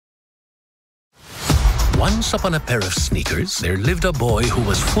Once upon a pair of sneakers, there lived a boy who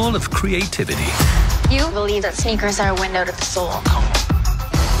was full of creativity. You believe that sneakers are a window to the soul.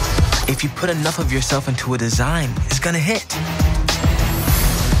 If you put enough of yourself into a design, it's gonna hit.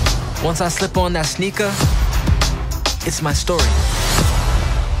 Once I slip on that sneaker, it's my story.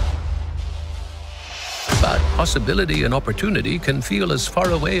 But possibility and opportunity can feel as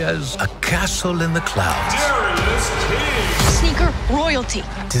far away as a castle in the clouds. Sneaker royalty.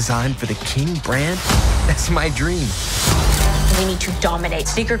 Designed for the King brand? That's my dream. We need to dominate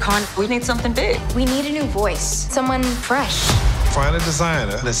SneakerCon. We need something big. We need a new voice. Someone fresh. Find a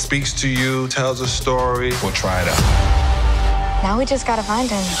designer that speaks to you, tells a story. We'll try it out. Now we just gotta find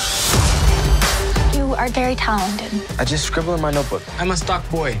him. You are very talented. I just scribble in my notebook. I'm a stock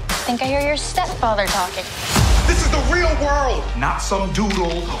boy. I think I hear your stepfather talking. This is the real world, not some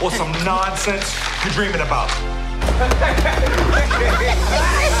doodle or some nonsense you're dreaming about.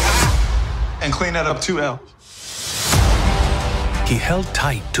 And clean that up too, L. He held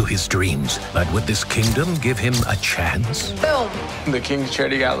tight to his dreams, but would this kingdom give him a chance? Boom. The King's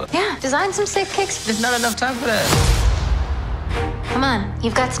Charity Gala. Yeah, design some sick kicks. There's not enough time for that. Come on,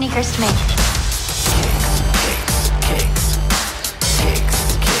 you've got sneakers to make.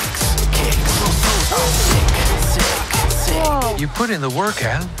 Whoa. You put in the work,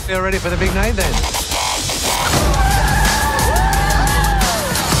 Al. You're ready for the big night then.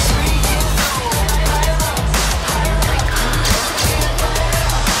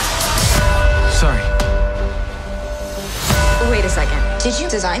 Sorry. Wait a second. Did you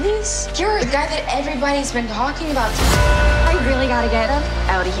design these? You're the guy that everybody's been talking about. I really gotta get him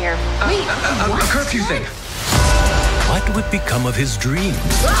out of here. Wait, what? A curfew thing. What would become of his dreams?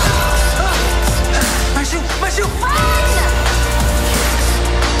 My shoe! My shoe!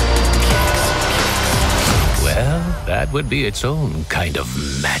 Well, that would be its own kind of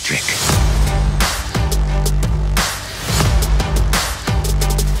magic.